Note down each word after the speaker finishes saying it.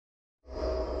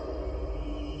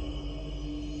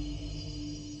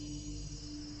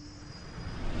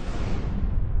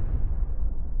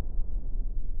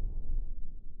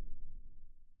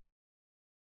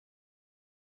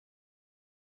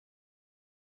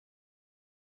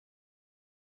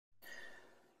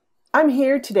I'm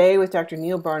here today with Dr.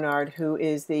 Neal Barnard, who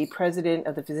is the president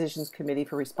of the Physicians Committee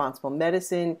for Responsible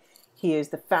Medicine. He is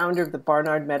the founder of the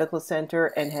Barnard Medical Center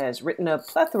and has written a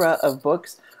plethora of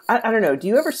books. I don't know, do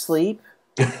you ever sleep?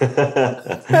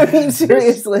 I mean, This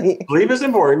seriously. sleep is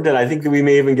important, and I think that we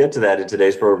may even get to that in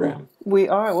today's program. We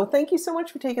are. Well, thank you so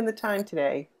much for taking the time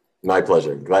today. My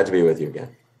pleasure. Glad to be with you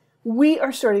again. We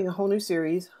are starting a whole new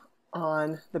series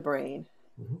on the brain.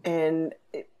 Mhm. And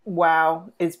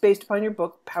wow, it's based upon your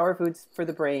book, Power Foods for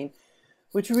the Brain,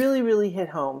 which really, really hit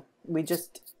home. We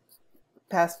just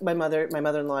passed my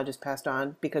mother-in-law just passed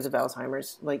on because of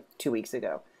Alzheimer's like 2 weeks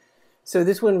ago. So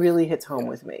this one really hits home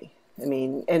with me. I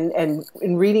mean, and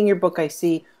in reading your book, I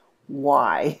see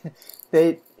why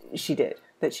that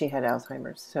that she had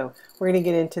Alzheimer's. So we're going to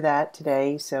get into that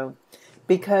today. So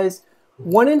because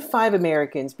 1 in 5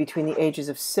 Americans between the ages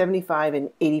of 75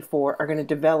 and 84 are going to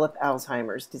develop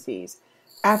Alzheimer's disease.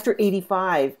 After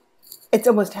 85, it's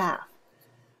almost half.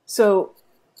 So,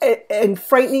 and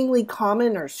frighteningly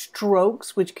common are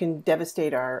strokes, which can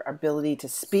devastate our ability to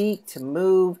speak, to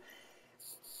move.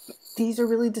 These are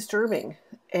really disturbing,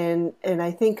 and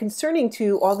I think concerning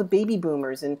to all the baby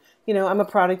boomers. And I'm a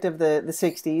product of the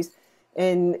 60s,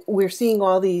 and we're seeing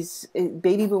all these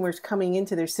baby boomers coming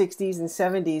into their 60s and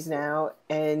 70s now.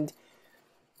 And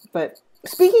but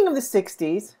speaking of the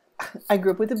 60s, I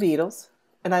grew up with the Beatles,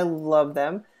 and I love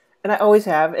them, and I always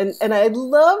have. And I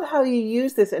love how you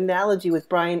use this analogy with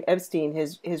Brian Epstein,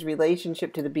 his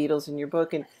relationship to the Beatles in your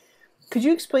book. And could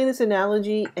you explain this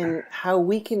analogy and how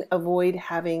we can avoid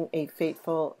having a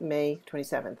fateful May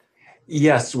 27th?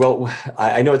 Yes, well,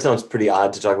 I know it sounds pretty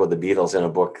odd to talk about the Beatles in a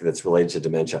book that's related to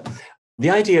dementia. The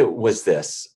idea was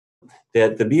this,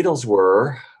 that the Beatles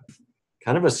were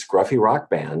kind of a scruffy rock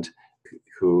band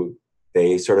who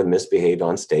they sort of misbehaved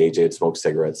on stage. They'd smoke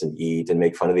cigarettes and eat and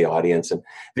make fun of the audience. And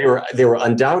they were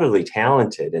undoubtedly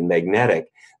talented and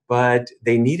magnetic, but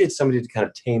they needed somebody to kind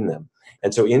of tame them.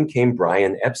 And so in came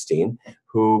Brian Epstein,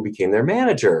 who became their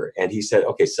manager. And he said,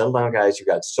 okay, settle down, guys. You've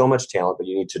got so much talent, but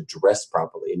you need to dress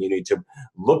properly and you need to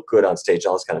look good on stage,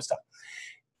 all this kind of stuff.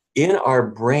 In our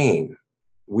brain,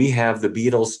 we have the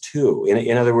Beatles too.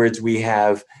 In other words, we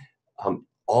have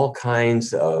all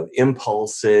kinds of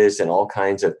impulses and all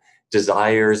kinds of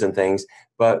desires and things.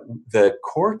 But the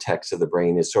cortex of the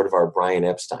brain is sort of our Brian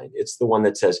Epstein. It's the one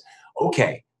that says,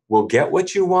 okay, we'll get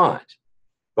what you want.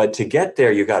 But to get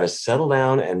there, you got to settle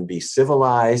down and be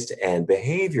civilized and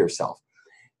behave yourself.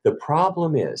 The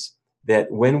problem is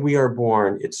that when we are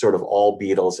born, it's sort of all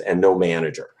Beatles and no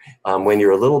manager. When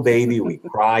you're a little baby, we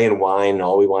cry and whine, and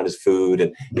all we want is food,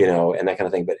 and and that kind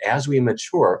of thing. But as we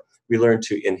mature, we learn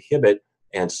to inhibit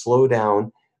and slow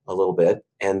down a little bit,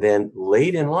 and then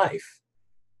late in life,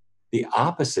 the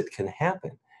opposite can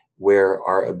happen, where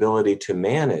our ability to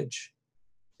manage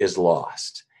is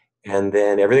lost, and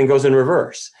then everything goes in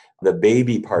reverse. The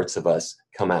baby parts of us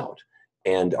come out,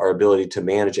 and our ability to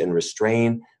manage and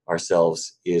restrain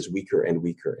ourselves is weaker and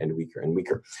weaker and weaker and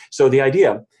weaker. So the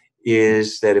idea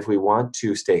is that if we want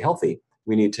to stay healthy,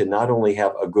 we need to not only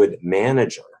have a good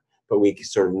manager, but we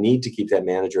sort of need to keep that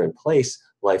manager in place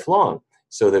lifelong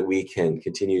so that we can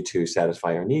continue to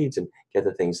satisfy our needs and get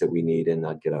the things that we need and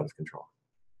not get out of control.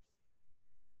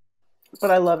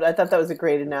 But I loved it. I thought that was a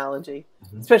great analogy,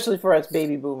 Mhm. especially for us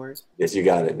baby boomers. Yes, you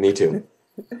got it. Me too.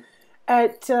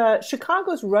 At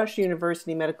Chicago's Rush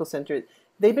University Medical Center,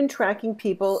 they've been tracking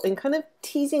people and kind of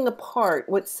teasing apart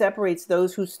what separates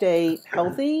those who stay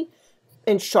healthy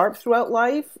and sharp throughout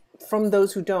life from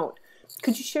those who don't.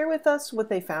 Could you share with us what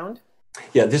they found?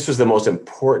 Yeah, this was the most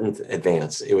important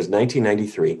advance. It was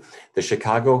 1993. The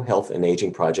Chicago Health and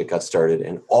Aging Project got started,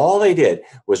 and all they did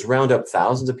was round up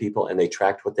thousands of people and they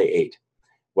tracked what they ate.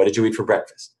 What did you eat for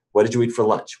breakfast? What did you eat for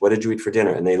lunch? What did you eat for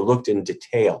dinner? And they looked in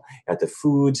detail at the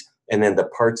foods and then the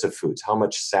parts of foods, how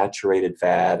much saturated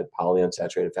fat,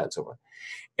 polyunsaturated fat, and so on.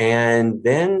 And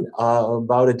then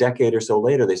about a decade or so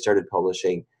later, they started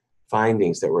publishing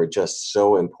findings that were just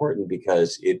so important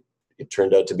because it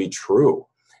turned out to be true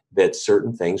that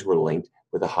certain things were linked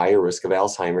with a higher risk of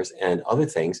Alzheimer's and other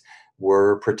things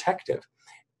were protective.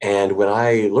 And when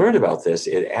I learned about this,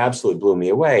 it absolutely blew me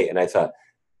away. And I thought,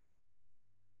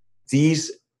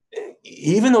 these,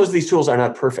 even though these tools are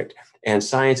not perfect and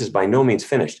science is by no means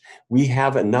finished, we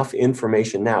have enough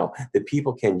information now that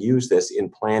people can use this in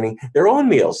planning their own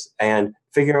meals and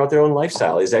figuring out their own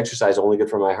lifestyle. Is exercise only good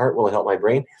for my heart? Will it help my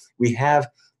brain? We have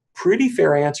pretty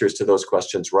fair answers to those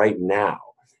questions right now,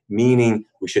 meaning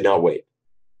we should not wait.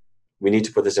 We need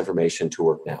to put this information to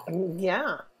work now.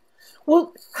 Yeah.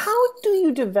 Well, how do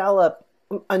you develop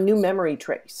a new memory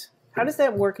trace? How does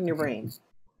that work in your brain?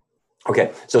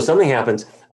 Okay, so something happens.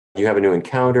 You have a new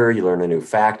encounter, you learn a new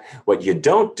fact. What you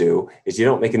don't do is you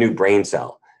don't make a new brain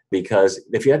cell, because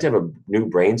if you had to have a new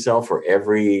brain cell for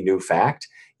every new fact,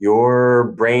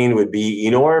 your brain would be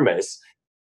enormous.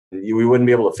 We wouldn't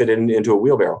be able to fit it into a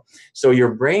wheelbarrow. So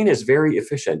your brain is very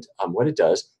efficient. What it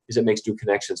does is it makes new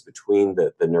connections between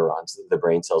the neurons, the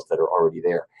brain cells that are already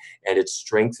there. And it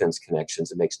strengthens connections.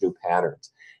 It makes new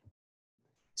patterns.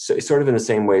 So it's sort of in the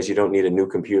same way as you don't need a new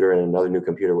computer and another new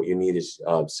computer. What you need is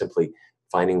simply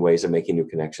finding ways of making new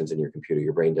connections in your computer.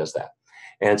 Your brain does that.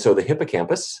 And so the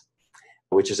hippocampus,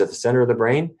 which is at the center of the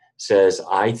brain, says,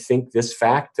 I think this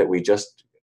fact that we just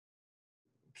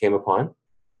came upon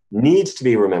needs to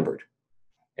be remembered.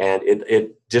 And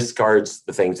it discards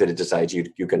the things that it decides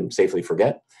you can safely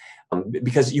forget.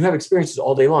 Because you have experiences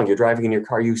all day long. You're driving in your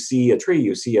car, you see a tree,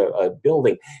 you see a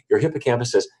building. Your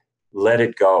hippocampus says, let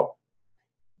it go.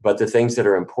 But the things that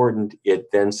are important, it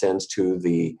then sends to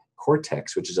the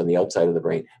cortex, which is on the outside of the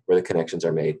brain, where the connections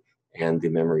are made. And the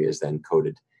memory is then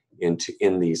coded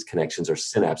in these connections or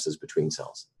synapses between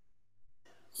cells.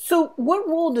 So what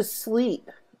role does sleep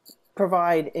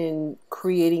provide in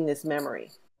creating this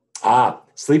memory?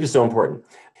 Sleep is so important.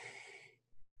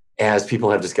 As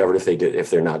people have discovered if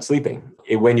they're not sleeping.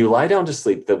 When you lie down to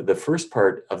sleep, the first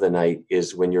part of the night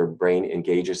is when your brain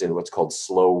engages in what's called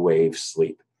slow wave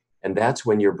sleep. And that's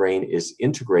when your brain is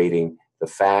integrating the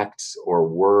facts or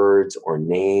words or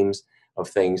names of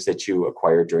things that you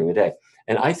acquired during the day.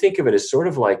 And I think of it as sort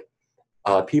of like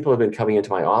people have been coming into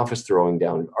my office throwing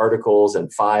down articles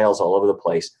and files all over the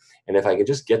place. And if I can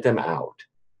just get them out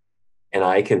and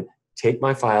I can take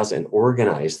my files and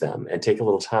organize them and take a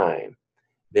little time,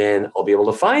 then I'll be able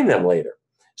to find them later.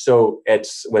 So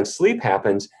when sleep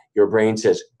happens, your brain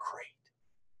says,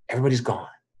 great, everybody's gone.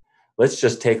 Let's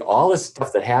just take all the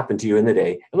stuff that happened to you in the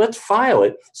day and let's file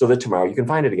it so that tomorrow you can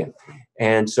find it again.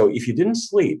 And so if you didn't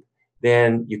sleep,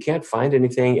 then you can't find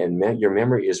anything and your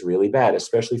memory is really bad,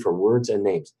 especially for words and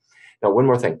names. Now, one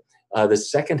more thing. The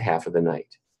second half of the night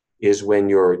is when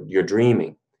you're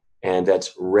dreaming, and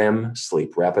that's REM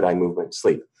sleep, rapid eye movement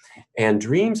sleep. And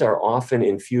dreams are often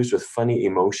infused with funny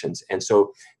emotions. And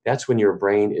so that's when your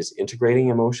brain is integrating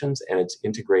emotions and it's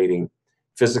integrating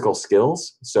physical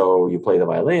skills. So you play the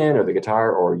violin or the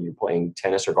guitar or you're playing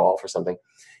tennis or golf or something.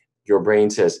 Your brain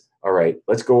says, all right,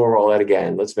 let's go over all that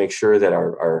again. Let's make sure that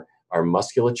our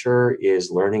musculature is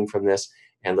learning from this.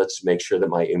 And let's make sure that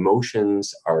my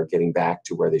emotions are getting back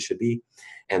to where they should be.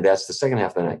 And that's the second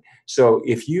half of the night. So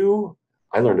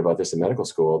I learned about this in medical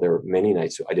school. There were many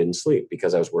nights I didn't sleep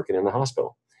because I was working in the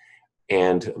hospital.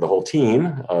 And the whole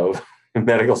team of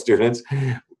medical students,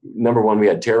 number one, we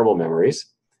had terrible memories.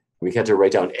 We had to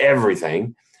write down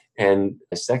everything. And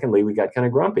secondly, we got kind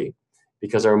of grumpy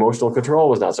because our emotional control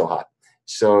was not so hot.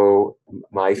 So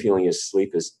my feeling is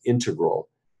sleep is integral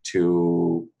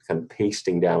to kind of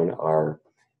pasting down our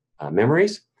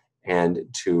memories and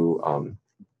to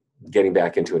getting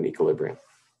back into an equilibrium.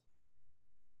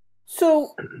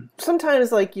 So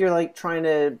sometimes you're trying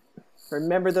to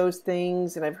remember those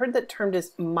things, and I've heard that termed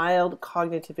as mild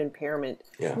cognitive impairment.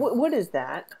 Yeah. What is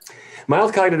that?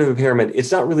 Mild cognitive impairment,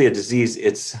 it's not really a disease,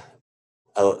 it's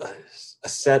a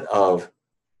set of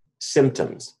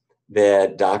symptoms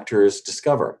that doctors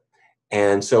discover.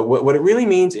 And so what it really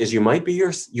means is you might be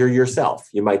yourself.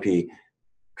 You might be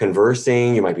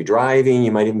conversing, you might be driving,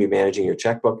 you might even be managing your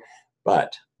checkbook,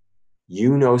 but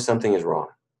you know something is wrong.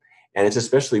 And it's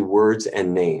especially words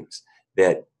and names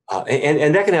that,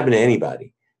 and that can happen to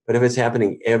anybody. But if it's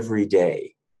happening every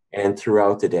day and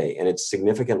throughout the day, and it's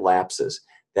significant lapses,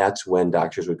 that's when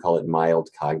doctors would call it mild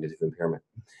cognitive impairment.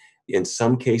 In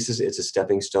some cases, it's a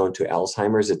stepping stone to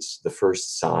Alzheimer's. It's the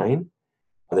first sign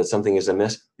that something is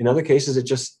amiss. In other cases, it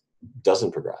just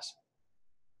doesn't progress.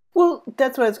 Well,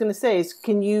 that's what I was going to say. Is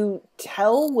can you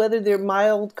tell whether their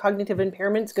mild cognitive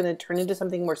impairment is going to turn into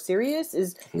something more serious?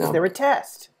 Is there a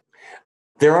test?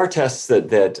 There are tests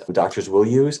that doctors will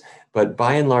use, but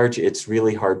by and large, it's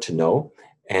really hard to know.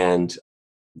 And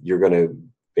you're going to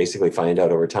basically find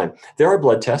out over time. There are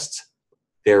blood tests.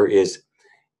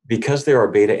 Because there are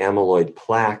beta amyloid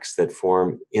plaques that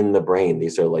form in the brain,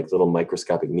 these are like little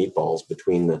microscopic meatballs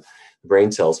between the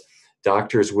brain cells,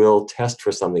 doctors will test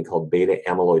for something called beta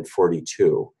amyloid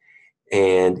 42.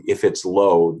 And if it's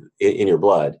low in your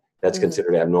blood, that's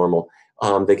considered abnormal.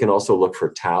 They can also look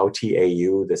for tau,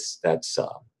 T-A-U. That's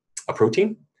a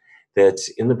protein that's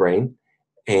in the brain.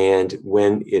 And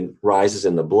when it rises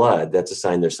in the blood, that's a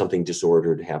sign there's something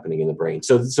disordered happening in the brain.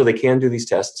 So they can do these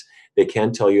tests. They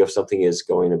can tell you if something is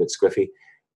going a bit squiffy.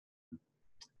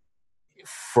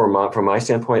 From my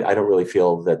standpoint, I don't really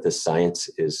feel that this science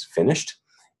is finished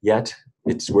yet.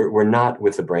 We're not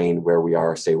with the brain where we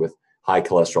are, say, with High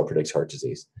cholesterol predicts heart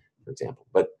disease, for example.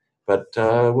 But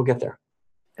we'll get there.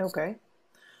 Okay.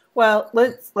 Well,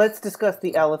 let's discuss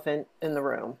the elephant in the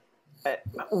room.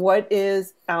 What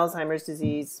is Alzheimer's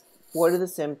disease? What are the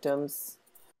symptoms?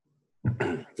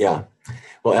 Yeah.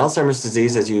 Well, Alzheimer's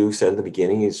disease, as you said at the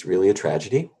beginning, is really a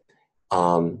tragedy.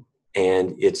 And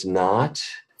it's not...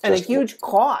 And a huge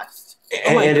cost.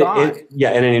 Oh my God.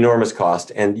 And an enormous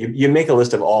cost. And you make a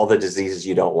list of all the diseases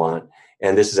you don't want,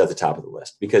 and this is at the top of the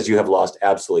list because you have lost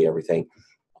absolutely everything.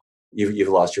 You've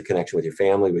lost your connection with your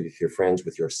family, with your friends,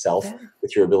 with yourself,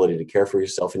 with your ability to care for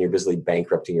yourself, and you're busily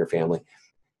bankrupting your family.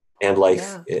 And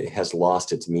life it has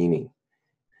lost its meaning.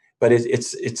 But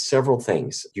it's several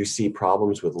things. You see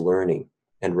problems with learning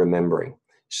and remembering.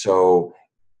 So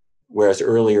whereas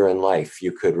earlier in life,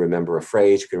 you could remember a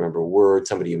phrase, you could remember a word,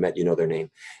 somebody you met, you know their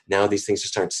name. Now these things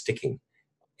just aren't sticking.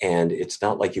 And it's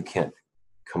not like you can't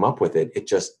come up with it. It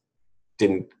just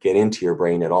didn't get into your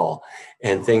brain at all.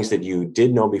 And things that you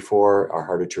did know before are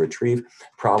harder to retrieve.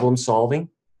 Problem solving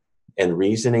and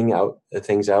reasoning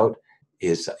things out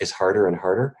is harder and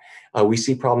harder. We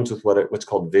see problems with what's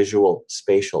called visual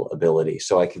spatial ability.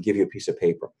 So I could give you a piece of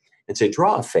paper and say,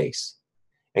 draw a face.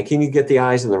 And can you get the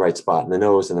eyes in the right spot and the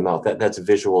nose and the mouth? That's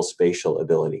visual spatial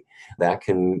ability. That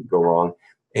can go wrong.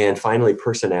 And finally,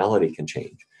 personality can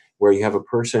change, where you have a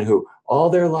person who all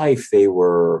their life they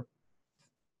were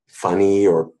funny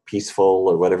or peaceful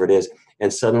or whatever it is,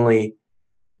 and suddenly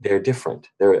they're different.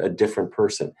 They're a different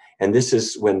person. And this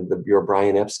is when your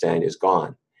Brian Epstein is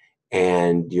gone.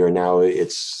 And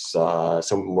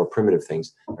some more primitive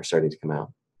things are starting to come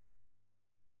out.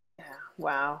 Yeah.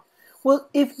 Wow. Well,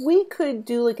 if we could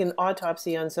do like an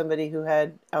autopsy on somebody who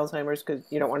had Alzheimer's, because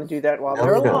you don't want to do that while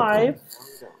they're alive.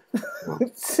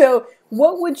 So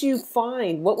what would you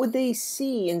find? What would they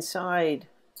see inside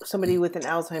somebody with an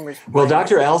Alzheimer's brain? Well,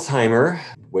 Dr. Alzheimer,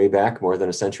 way back more than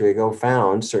a century ago,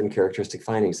 found certain characteristic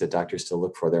findings that doctors still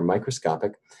look for. They're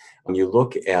microscopic. You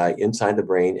look inside the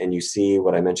brain and you see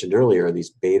what I mentioned earlier, these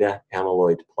beta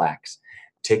amyloid plaques.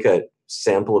 Take a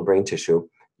sample of brain tissue,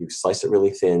 you slice it really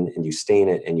thin, and you stain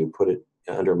it, and you put it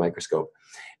under a microscope.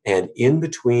 And in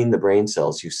between the brain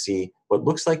cells, you see what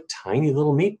looks like tiny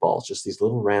little meatballs, just these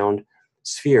little round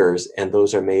spheres, and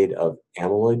those are made of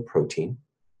amyloid protein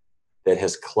that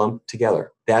has clumped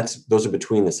together. Those are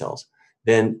between the cells.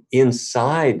 Then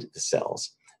inside the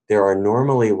cells, there are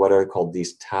normally what are called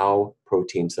these tau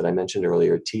proteins that I mentioned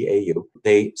earlier, TAU.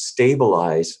 They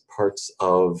stabilize parts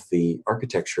of the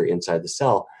architecture inside the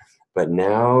cell, but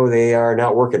now they are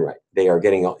not working right. They are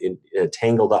getting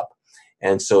tangled up.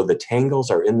 And so the tangles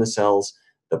are in the cells,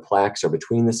 the plaques are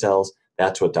between the cells.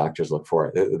 That's what doctors look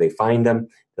for. They find them,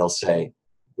 they'll say,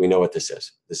 we know what this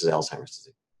is. This is Alzheimer's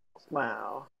disease.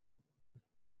 Wow.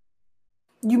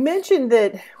 You mentioned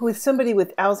that with somebody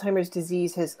with Alzheimer's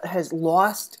disease has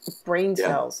lost brain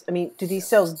cells. I mean, do these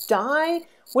cells die?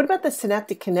 What about the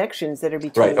synaptic connections that are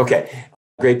between them? Right, okay.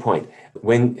 Great point.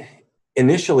 When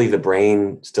initially the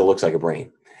brain still looks like a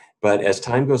brain, but as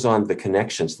time goes on, the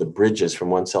connections, the bridges from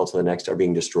one cell to the next are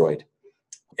being destroyed.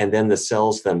 And then the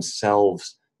cells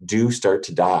themselves do start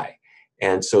to die.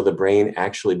 And so the brain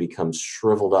actually becomes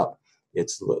shriveled up.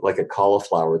 It's like a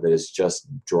cauliflower that is just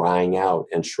drying out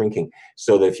and shrinking,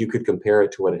 so that if you could compare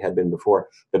it to what it had been before,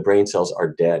 the brain cells are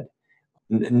dead.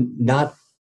 Not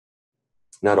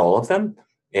all of them.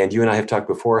 And you and I have talked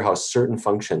before how certain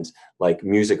functions like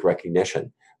music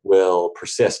recognition will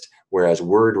persist, whereas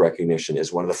word recognition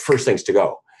is one of the first things to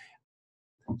go.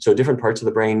 So different parts of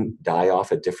the brain die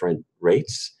off at different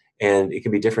rates, and it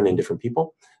can be different in different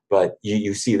people, but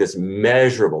you see this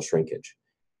measurable shrinkage,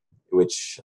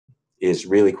 which is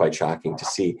really quite shocking to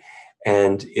see.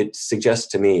 And it suggests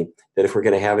to me that if we're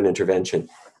going to have an intervention,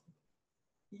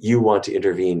 you want to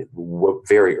intervene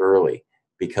very early,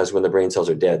 because when the brain cells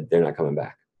are dead, they're not coming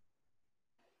back.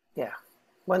 Yeah.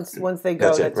 Once they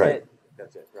go, that's it.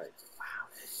 That's it, right. Wow.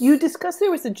 You discussed there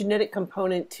was a genetic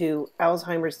component to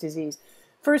Alzheimer's disease.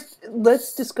 First,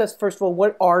 let's discuss, first of all,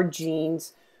 what are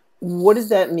genes? What does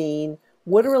that mean?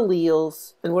 What are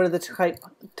alleles? And what are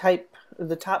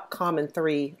the top common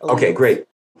three alleles? Okay, great.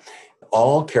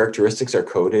 All characteristics are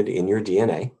coded in your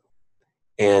DNA,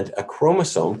 and a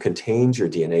chromosome contains your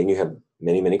DNA, and you have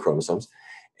many, many chromosomes.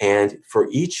 And for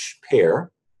each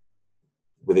pair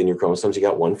within your chromosomes, you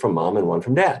got one from mom and one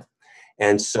from dad.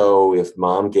 And so if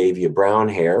mom gave you brown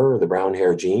hair, or the brown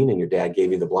hair gene, and your dad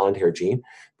gave you the blonde hair gene,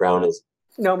 brown is...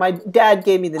 No, my dad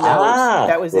gave me the nose.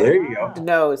 That was it. There you go. The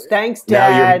nose. Thanks,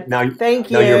 Dad. Thank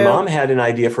you. Now your mom had an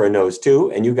idea for a nose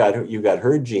too, and you got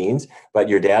her genes, but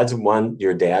your dad's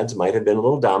might have been a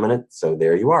little dominant, so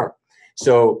there you are.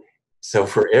 So So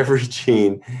for every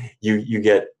gene, you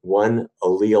get one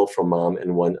allele from mom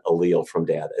and one allele from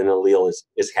dad. An allele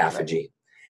is half a Right. gene.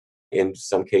 In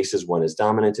some cases, one is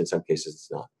dominant. In some cases,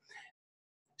 it's not.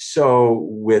 So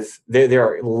there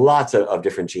are lots of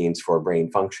different genes for brain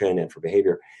function and for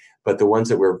behavior, but the ones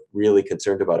that we're really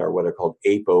concerned about are what are called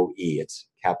ApoE. It's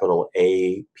capital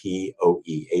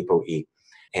APOE, ApoE.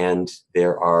 And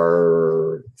there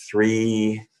are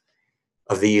three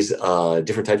of these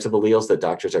different types of alleles that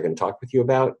doctors are going to talk with you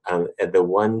about. And the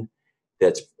one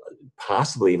that's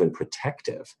possibly even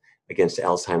protective against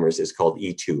Alzheimer's is called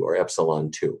E2 or epsilon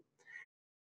 2.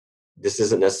 This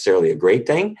isn't necessarily a great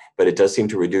thing, but it does seem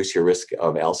to reduce your risk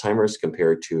of Alzheimer's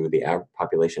compared to the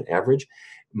population average.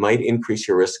 Might increase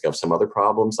your risk of some other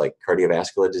problems like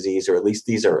cardiovascular disease, or at least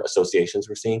these are associations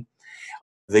we're seeing.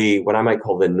 What I might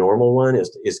call the normal one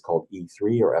is called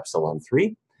E3 or epsilon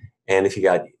 3. And if you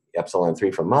got epsilon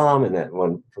 3 from mom and that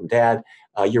one from dad,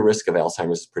 your risk of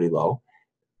Alzheimer's is pretty low.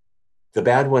 The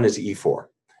bad one is E4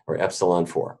 or epsilon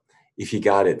 4. If you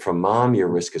got it from mom, your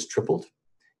risk is tripled.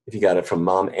 If you got it from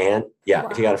mom and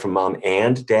if you got it from mom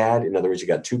and dad, in other words, you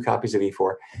got 2 copies of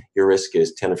E4, your risk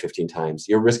is 10 or 15 times.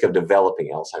 Your risk of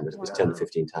developing Alzheimer's is 10 to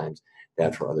 15 times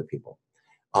that for other people.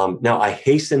 Now, I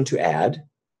hasten to add,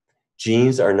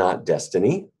 genes are not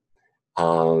destiny.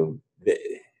 You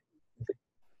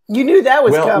knew that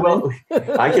was coming.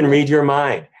 Well, I can read your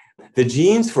mind. The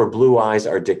genes for blue eyes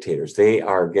are dictators.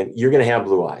 You're going to have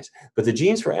blue eyes. But the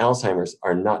genes for Alzheimer's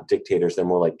are not dictators. They're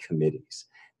more like committees.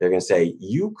 They're going to say,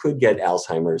 you could get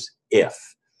Alzheimer's if.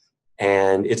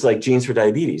 And it's like genes for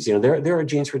diabetes. There are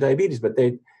genes for diabetes,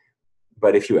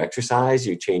 but if you exercise,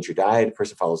 you change your diet, a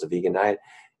person follows a vegan diet,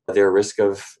 their risk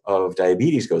of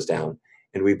diabetes goes down.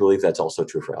 And we believe that's also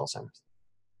true for Alzheimer's.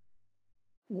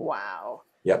 Wow.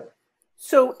 Yep.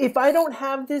 So if I don't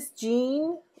have this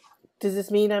gene, does this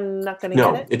mean I'm not going to get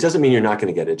it? No, it doesn't mean you're not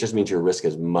going to get it. It just means your risk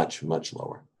is much, much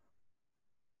lower.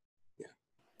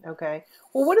 Okay.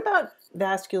 Well, what about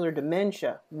vascular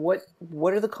dementia? What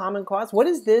are the common causes? What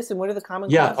is this and what are the common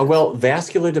causes? Yeah, well,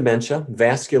 vascular dementia,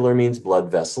 vascular means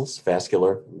blood vessels,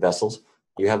 vascular vessels.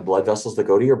 You have blood vessels that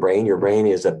go to your brain. Your brain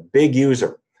is a big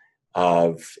user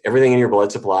of everything in your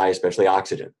blood supply, especially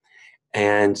oxygen.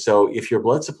 And so if your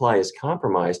blood supply is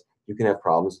compromised, you can have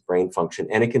problems with brain function,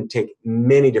 and it can take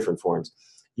many different forms.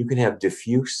 You can have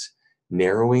diffuse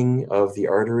narrowing of the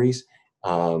arteries.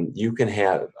 You can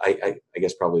have, I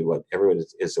guess probably what everyone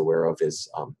is aware of is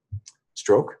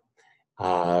stroke,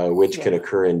 which can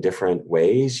occur in different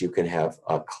ways. You can have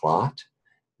a clot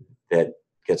that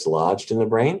gets lodged in the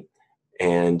brain,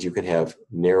 and you can have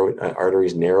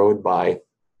arteries narrowed by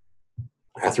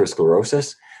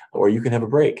atherosclerosis, or you can have a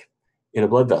break in a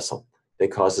blood vessel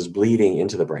that causes bleeding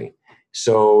into the brain.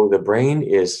 So the brain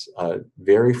is a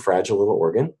very fragile little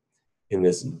organ in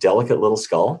this delicate little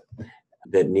skull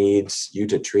that needs you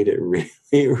to treat it really,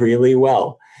 really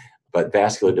well. But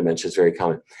vascular dementia is very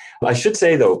common. I should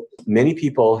say, though, many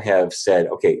people have said,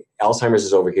 okay, Alzheimer's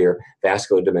is over here,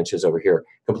 vascular dementia is over here,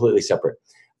 completely separate.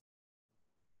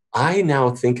 I now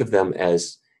think of them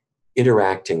as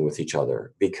interacting with each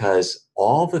other because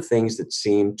all the things that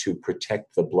seem to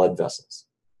protect the blood vessels,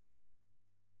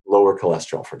 lower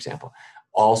cholesterol, for example,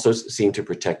 also seem to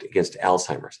protect against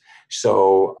Alzheimer's.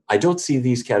 So I don't see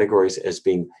these categories as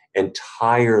being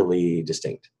entirely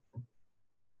distinct.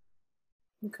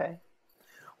 Okay.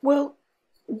 Well,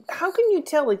 how can you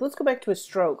tell? Let's go back to a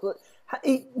stroke.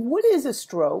 What is a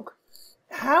stroke?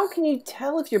 How can you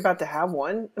tell if you're about to have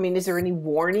one? I mean, is there any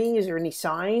warning? Is there any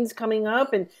signs coming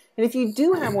up? And if you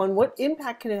do have one, what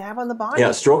impact can it have on the body?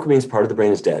 Yeah, stroke means part of the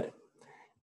brain is dead.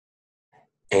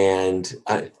 And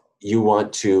you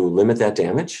want to limit that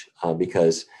damage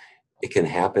because it can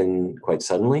happen quite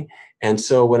suddenly. And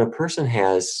so when a person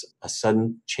has a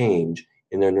sudden change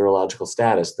in their neurological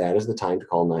status, that is the time to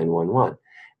call 911.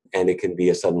 And it can be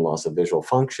a sudden loss of visual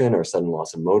function or a sudden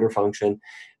loss of motor function.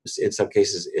 In some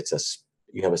cases,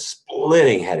 you have a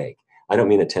splitting headache. I don't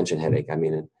mean a tension headache. I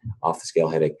mean an off-the-scale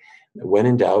headache. When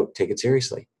in doubt, take it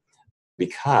seriously.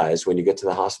 Because when you get to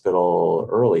the hospital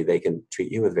early, they can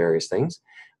treat you with various things.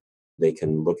 They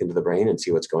can look into the brain and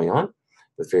see what's going on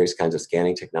with various kinds of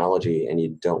scanning technology, and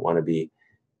you don't want to be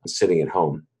sitting at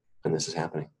home when this is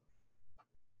happening.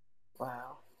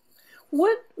 Wow.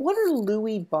 What are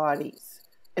Lewy bodies?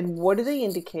 And what do they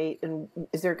indicate? And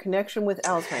is there a connection with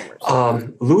Alzheimer's?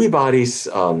 Lewy bodies,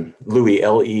 Lewy,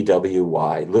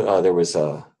 L-E-W-Y. There was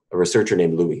a researcher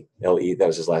named Lewy, L-E, that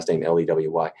was his last name,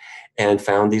 L-E-W-Y, and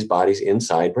found these bodies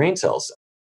inside brain cells.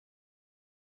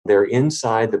 They're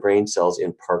inside the brain cells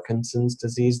in Parkinson's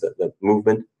disease, the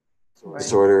movement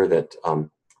disorder that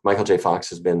Michael J. Fox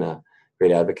has been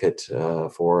great advocate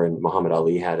for, and Muhammad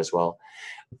Ali had as well.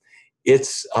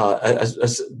 It's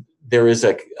there is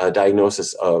a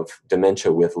diagnosis of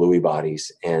dementia with Lewy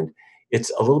bodies, and it's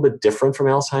a little bit different from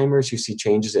Alzheimer's. You see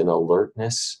changes in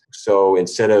alertness. So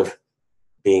instead of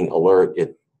being alert,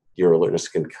 your alertness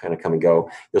can kind of come and go.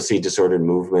 You'll see disordered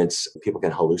movements. People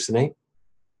can hallucinate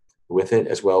with it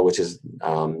as well, which is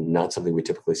not something we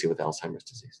typically see with Alzheimer's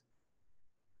disease.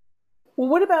 Well,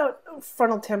 what about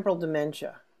frontal temporal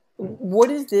dementia? What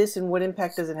is this, and what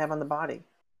impact does it have on the body?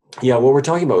 Yeah, what we're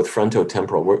talking about with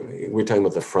frontotemporal, we're talking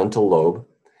about the frontal lobe,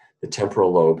 the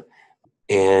temporal lobe,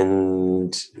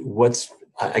 and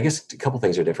I guess a couple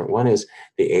things are different. One is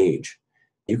the age.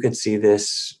 You can see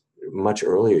this much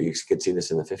earlier. You could see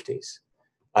this in the 50s.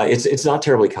 It's not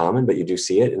terribly common, but you do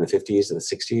see it in the 50s and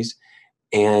the 60s.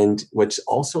 And what's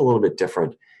also a little bit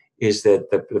different is that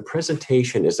the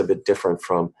presentation is a bit different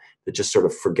from the just sort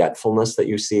of forgetfulness that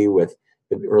you see with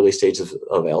the early stages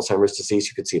of Alzheimer's disease.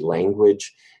 You could see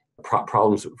language,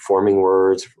 problems forming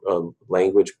words,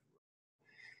 language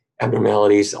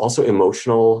abnormalities, also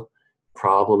emotional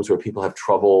problems where people have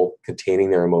trouble containing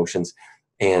their emotions,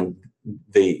 and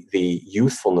the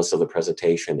youthfulness of the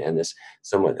presentation and this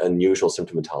somewhat unusual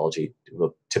symptomatology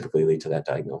will typically lead to that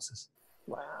diagnosis.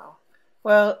 Wow.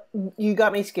 Well, you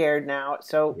got me scared now.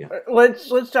 So Yeah.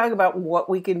 let's talk about what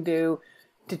we can do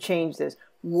to change this.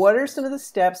 What are some of the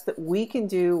steps that we can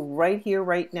do right here,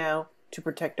 right now, to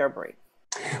protect our brain?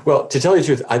 Well, to tell you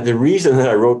the truth, the reason that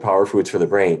I wrote Power Foods for the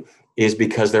Brain is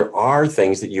because there are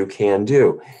things that you can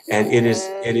do, and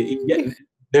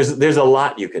there's a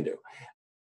lot you can do.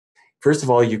 First of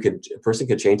all, a person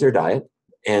could change their diet,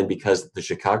 and because the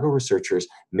Chicago researchers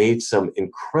made some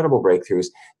incredible breakthroughs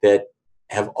that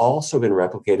have also been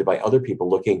replicated by other people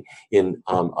looking in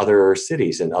other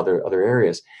cities and other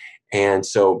areas. And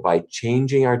so by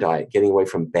changing our diet, getting away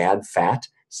from bad fat,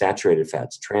 saturated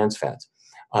fats, trans fats,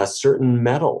 certain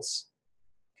metals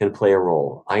can play a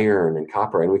role, iron and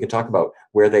copper, and we can talk about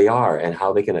where they are and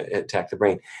how they can attack the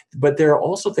brain. But there are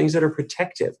also things that are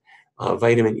protective.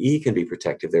 Vitamin E can be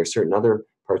protective. There are certain other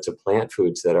parts of plant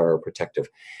foods that are protective.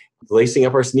 Lacing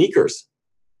up our sneakers.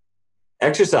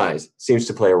 Exercise seems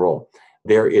to play a role.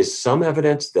 There is some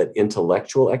evidence that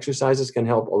intellectual exercises can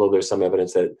help, although there's some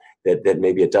evidence that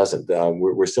maybe it doesn't.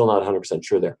 We're still not 100%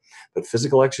 sure there. But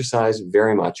physical exercise,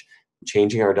 very much.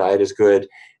 Changing our diet is good.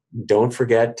 Don't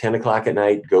forget, 10 o'clock at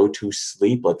night, go to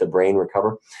sleep, let the brain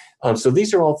recover. So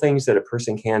these are all things that a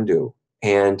person can do.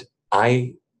 And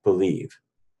I believe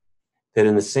that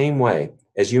in the same way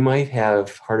as you might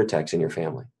have heart attacks in your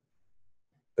family,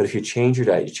 but if you change your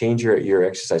diet, you change your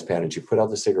exercise patterns, you put out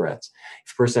the cigarettes.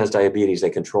 If a person has diabetes, they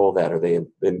control that or they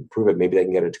improve it, maybe they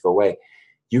can get it to go away.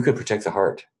 You can protect the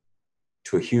heart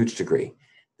to a huge degree.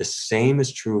 The same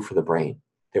is true for the brain,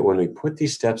 that when we put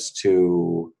these steps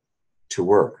to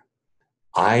work,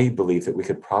 I believe that we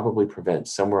could probably prevent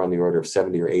somewhere on the order of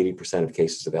 70 or 80% of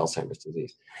cases of Alzheimer's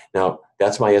disease. Now,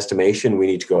 that's my estimation. We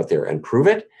need to go out there and prove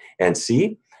it and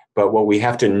see. But what we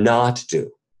have to not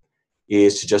do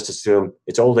is to just assume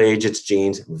it's old age, it's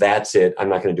genes, that's it. I'm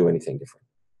not going to do anything different.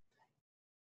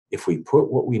 If we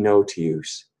put what we know to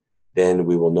use, then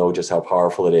we will know just how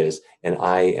powerful it is. And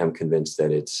I am convinced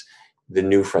that it's the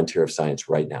new frontier of science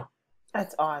right now.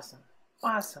 That's awesome.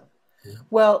 Awesome. Yeah.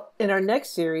 Well, in our next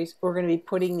series, we're going to be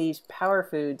putting these power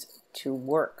foods to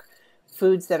work.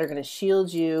 Foods that are going to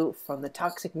shield you from the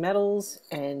toxic metals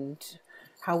and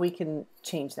how we can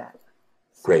change that.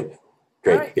 Great.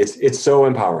 Right. It's so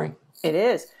empowering. It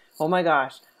is. Oh my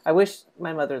gosh. I wish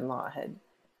my mother-in-law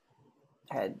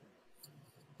had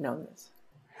known this.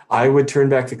 I would turn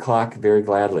back the clock very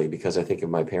gladly because I think of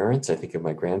my parents, I think of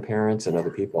my grandparents and other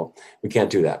people. We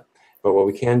can't do that. But what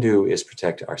we can do is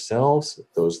protect ourselves,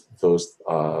 those who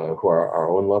are our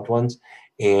own loved ones,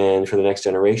 and for the next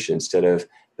generation, instead of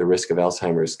the risk of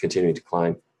Alzheimer's continuing to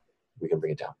climb, we can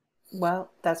bring it down. Well,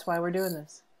 that's why we're doing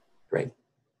this. Great.